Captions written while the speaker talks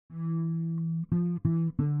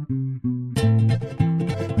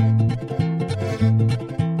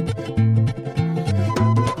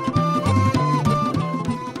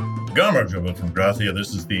Gamarjava from Gracia.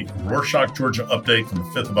 This is the Rorschach, Georgia update from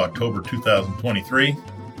the 5th of October, 2023.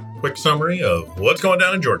 Quick summary of what's going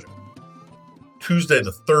down in Georgia. Tuesday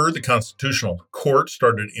the 3rd, the Constitutional Court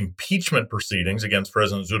started impeachment proceedings against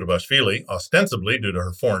President Zurabashvili, ostensibly due to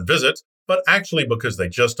her foreign visits, but actually because they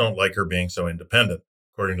just don't like her being so independent.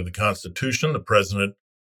 According to the Constitution, the president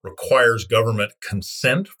requires government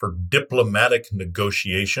consent for diplomatic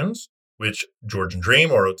negotiations, which Georgian Dream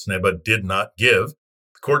or Otzneba did not give.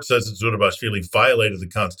 The court says that Zurabashvili violated the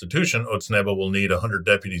Constitution. Otzneba will need 100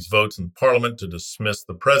 deputies' votes in the parliament to dismiss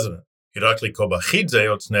the president. Irakli Kobachidze,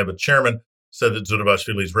 Otzneba chairman, said that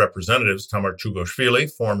Zurabashvili's representatives, Tamar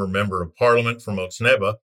Chugoshvili, former member of parliament from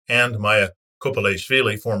Otzneba, and Maya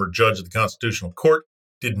Kopaleshvili, former judge of the Constitutional Court,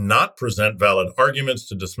 did not present valid arguments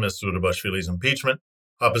to dismiss Zurabashvili's impeachment.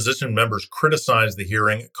 Opposition members criticized the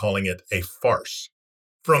hearing, calling it a farce.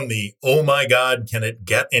 From the "Oh my God, can it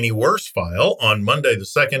get any worse" file, on Monday the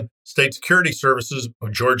 2nd, State Security Services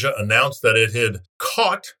of Georgia announced that it had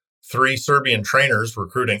caught 3 Serbian trainers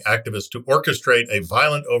recruiting activists to orchestrate a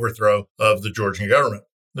violent overthrow of the Georgian government.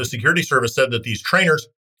 The security service said that these trainers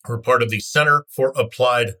were part of the Center for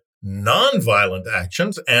Applied Nonviolent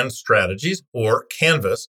Actions and Strategies, or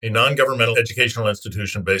CANVAS, a non-governmental educational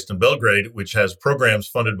institution based in Belgrade, which has programs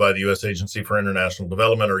funded by the U.S. Agency for International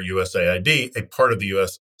Development, or USAID, a part of the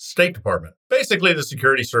U.S. State Department. Basically, the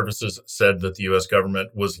security services said that the U.S.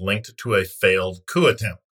 government was linked to a failed coup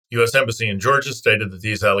attempt. U.S. Embassy in Georgia stated that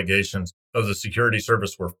these allegations of the security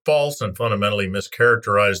service were false and fundamentally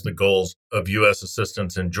mischaracterized the goals of U.S.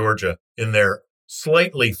 assistance in Georgia in their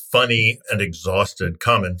slightly funny and exhausted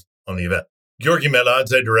comment on the event. Georgi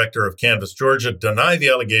Meladze, director of Canvas Georgia, denied the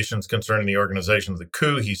allegations concerning the organization of the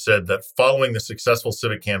coup. He said that following the successful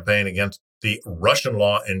civic campaign against the Russian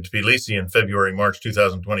law in Tbilisi in February-March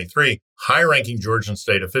 2023, high-ranking Georgian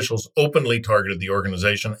state officials openly targeted the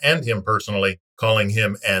organization and him personally, calling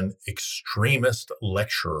him an extremist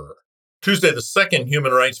lecturer. Tuesday, the 2nd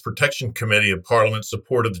Human Rights Protection Committee of Parliament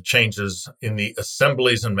supported the changes in the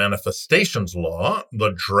Assemblies and Manifestations Law.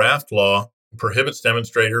 The draft law prohibits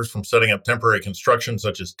demonstrators from setting up temporary construction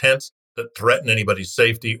such as tents that threaten anybody's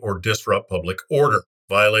safety or disrupt public order.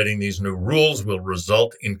 Violating these new rules will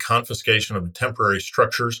result in confiscation of the temporary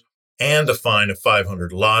structures and a fine of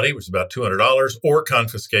 500 lari, which is about $200, or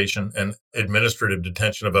confiscation and administrative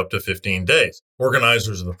detention of up to 15 days.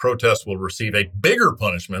 Organizers of the protest will receive a bigger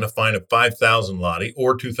punishment, a fine of 5,000 lari,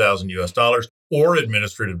 or $2,000, or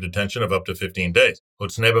administrative detention of up to 15 days.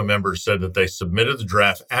 Otzneba members said that they submitted the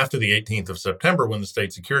draft after the 18th of September when the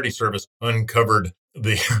State Security Service uncovered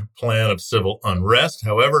the plan of civil unrest.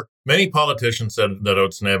 However, many politicians said that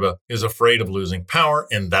Otzneba is afraid of losing power,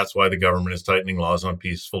 and that's why the government is tightening laws on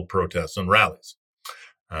peaceful protests and rallies.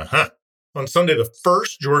 On Sunday the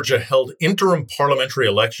 1st, Georgia held interim parliamentary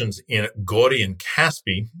elections in Gori and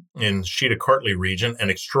Caspi in Shida-Kartli region and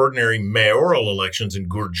extraordinary mayoral elections in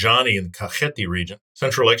Gurjani and Kakheti region.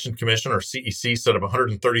 Central Election Commission, or CEC, set up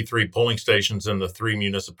 133 polling stations in the 3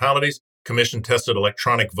 municipalities. Commission tested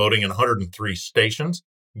electronic voting in 103 stations.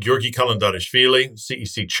 Georgi Kalandarishvili,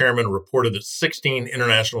 CEC chairman, reported that 16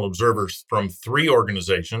 international observers from 3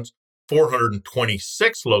 organizations,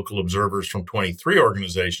 426 local observers from 23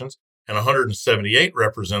 organizations, and 178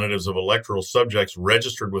 representatives of electoral subjects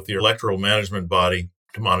registered with the electoral management body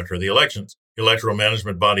to monitor the elections. The electoral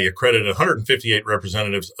management body accredited 158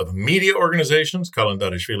 representatives of media organizations.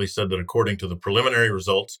 Kalandarishvili said that according to the preliminary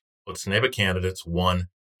results, Otzneba candidates won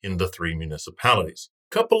in the 3 municipalities.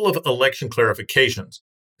 Couple of election clarifications.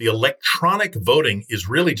 The electronic voting is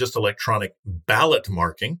really just electronic ballot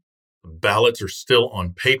marking. The ballots are still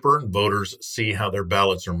on paper, and voters see how their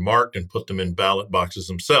ballots are marked and put them in ballot boxes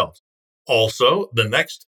themselves. Also, the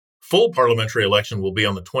next full parliamentary election will be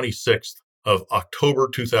on the 26th of October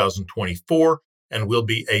 2024 and will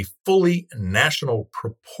be a fully national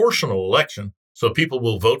proportional election. So people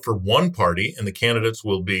will vote for one party and the candidates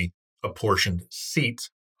will be apportioned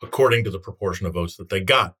seats according to the proportion of votes that they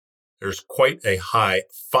got. There's quite a high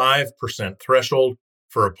 5% threshold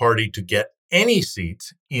for a party to get any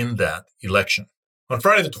seats in that election. On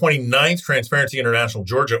Friday the 29th, Transparency International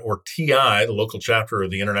Georgia, or TI, the local chapter of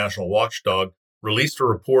the International Watchdog, released a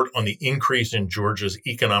report on the increase in Georgia's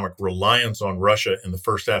economic reliance on Russia in the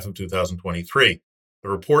first half of 2023. The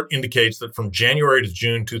report indicates that from January to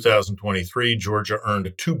June 2023, Georgia earned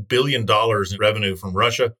 $2 billion in revenue from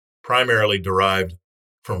Russia, primarily derived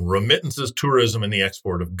from remittances, tourism, and the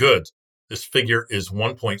export of goods. This figure is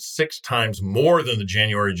 1.6 times more than the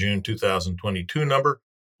January-June 2022 number.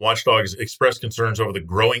 Watchdogs expressed concerns over the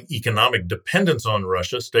growing economic dependence on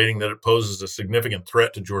Russia, stating that it poses a significant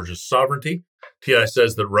threat to Georgia's sovereignty. TI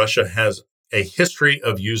says that Russia has a history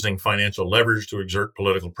of using financial leverage to exert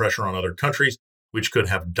political pressure on other countries, which could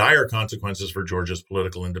have dire consequences for Georgia's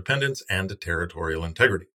political independence and territorial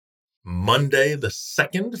integrity. Monday the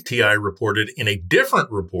 2nd, TI reported in a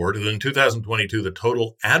different report that in 2022, the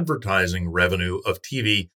total advertising revenue of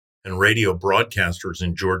TV and radio broadcasters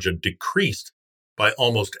in Georgia decreased by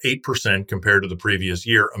almost 8% compared to the previous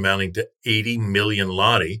year, amounting to 80 million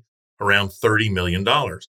lari, around $30 million.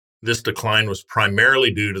 This decline was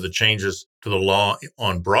primarily due to the changes to the law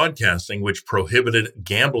on broadcasting, which prohibited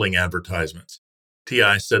gambling advertisements.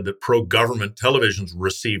 TI said that pro-government televisions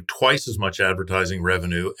received twice as much advertising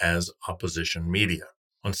revenue as opposition media.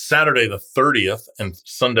 On Saturday the 30th and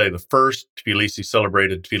Sunday the 1st, Tbilisi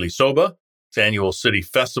celebrated Tbilisoba, its annual city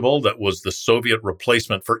festival that was the Soviet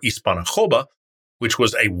replacement for Ispanakhoba, which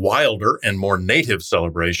was a wilder and more native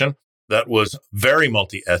celebration that was very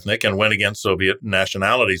multi-ethnic and went against Soviet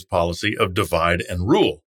nationalities' policy of divide and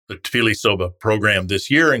rule. The Tbilisoba program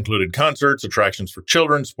this year included concerts, attractions for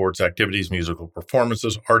children, sports activities, musical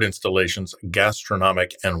performances, art installations,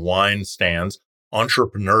 gastronomic and wine stands,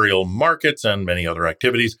 entrepreneurial markets, and many other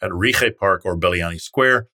activities at Rikhe Park or Beliani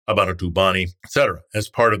Square, Abanatubani, etc. As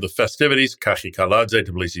part of the festivities, Kachi Kaladze,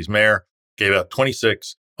 Tbilisi's mayor, gave out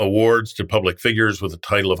 26 awards to public figures with the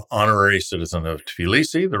title of Honorary Citizen of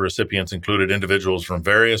Tbilisi. The recipients included individuals from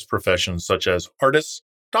various professions such as artists,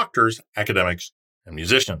 doctors, academics, and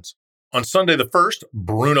musicians. On Sunday the 1st,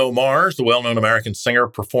 Bruno Mars, the well-known American singer,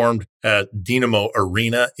 performed at Dinamo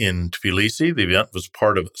Arena in Tbilisi. The event was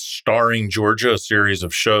part of Starring Georgia, a series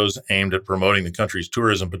of shows aimed at promoting the country's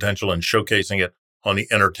tourism potential and showcasing it on the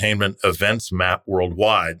entertainment events map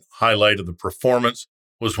worldwide. Highlight of the performance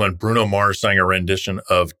was when Bruno Mars sang a rendition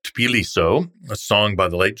of Tbiliso, a song by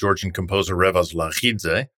the late Georgian composer Revaz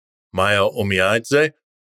Lakhidze. Maya Omiadze,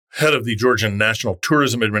 head of the Georgian National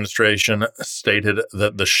Tourism Administration, stated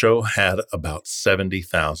that the show had about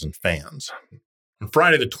 70,000 fans. On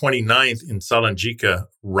Friday the 29th in Salanjika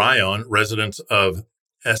Rayon, residents of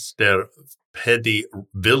Esterpedi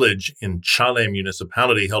village in Chale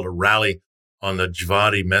municipality held a rally on the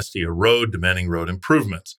Jvari Mestia road demanding road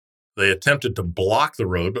improvements. They attempted to block the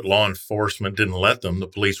road, but law enforcement didn't let them. The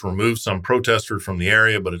police removed some protesters from the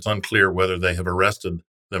area, but it's unclear whether they have arrested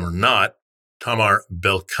them or not. Tamar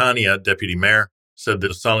Belkania, deputy mayor, said that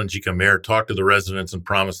the Salanjika mayor talked to the residents and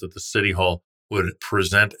promised that the city hall would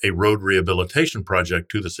present a road rehabilitation project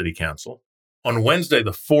to the city council. On Wednesday,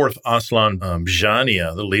 the 4th, Aslan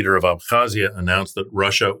Bjania, the leader of Abkhazia, announced that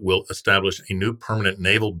Russia will establish a new permanent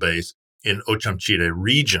naval base in Ochamchire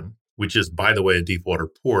region, which is, by the way, a deepwater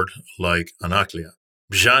port like Anaklia.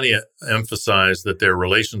 Bjania emphasized that their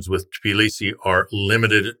relations with Tbilisi are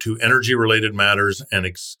limited to energy-related matters and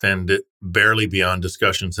extend it barely beyond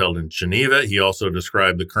discussions held in Geneva. He also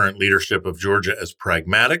described the current leadership of Georgia as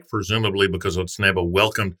pragmatic, presumably because Otsneba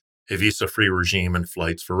welcomed a visa-free regime and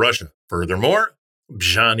flights for Russia. Furthermore,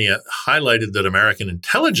 Bjania highlighted that American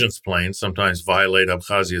intelligence planes sometimes violate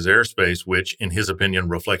Abkhazia's airspace, which, in his opinion,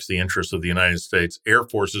 reflects the interests of the United States Air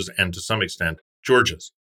Forces and, to some extent,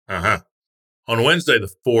 Georgia's. On Wednesday,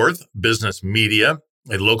 the 4th, Business Media,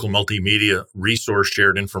 a local multimedia resource,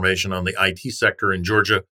 shared information on the IT sector in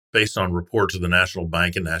Georgia based on reports of the National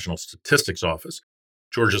Bank and National Statistics Office.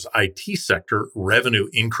 Georgia's IT sector revenue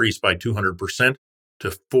increased by 200%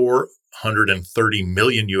 to $430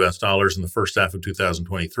 million in the first half of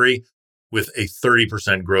 2023, with a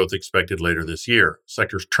 30% growth expected later this year.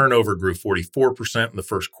 Sector's turnover grew 44% in the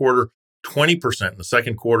first quarter, 20% in the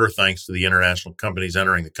second quarter, thanks to the international companies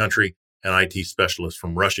entering the country and IT specialists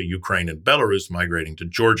from Russia, Ukraine, and Belarus migrating to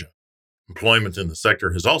Georgia. Employment in the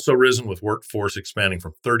sector has also risen, with workforce expanding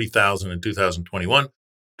from 30,000 in 2021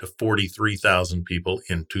 to 43,000 people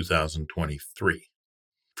in 2023.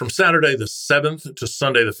 From Saturday the 7th to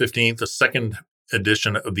Sunday the 15th, the second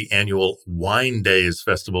edition of the annual Wine Days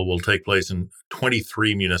Festival will take place in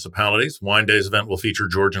 23 municipalities. Wine Days event will feature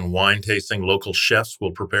Georgian wine tasting. Local chefs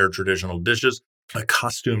will prepare traditional dishes.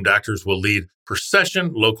 Costumed actors will lead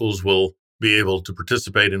procession. Locals will be able to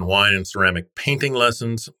participate in wine and ceramic painting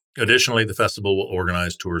lessons. Additionally, the festival will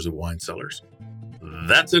organize tours of wine cellars.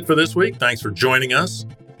 That's it for this week. Thanks for joining us.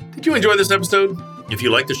 Did you enjoy this episode? If you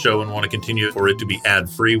like the show and want to continue for it to be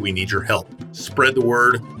ad-free, we need your help. Spread the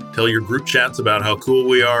word. Tell your group chats about how cool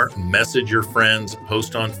we are. Message your friends.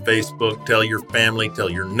 Post on Facebook. Tell your family. Tell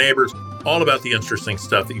your neighbors all about the interesting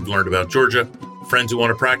stuff that you've learned about Georgia. Friends who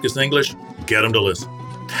want to practice English, get them to listen.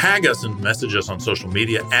 Tag us and message us on social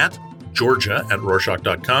media at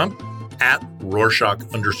Georgia@Rorschach.com, at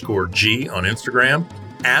Rorschach_G on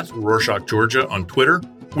Instagram, at Rorschach Georgia on Twitter,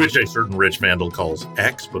 which a certain rich vandal calls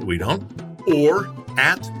X, but we don't, or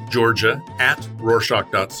at Georgia at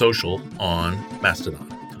Rorschach.social on Mastodon.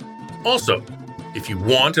 Also, if you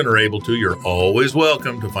want and are able to, you're always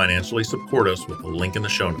welcome to financially support us with a link in the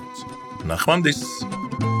show notes. Nachmandis.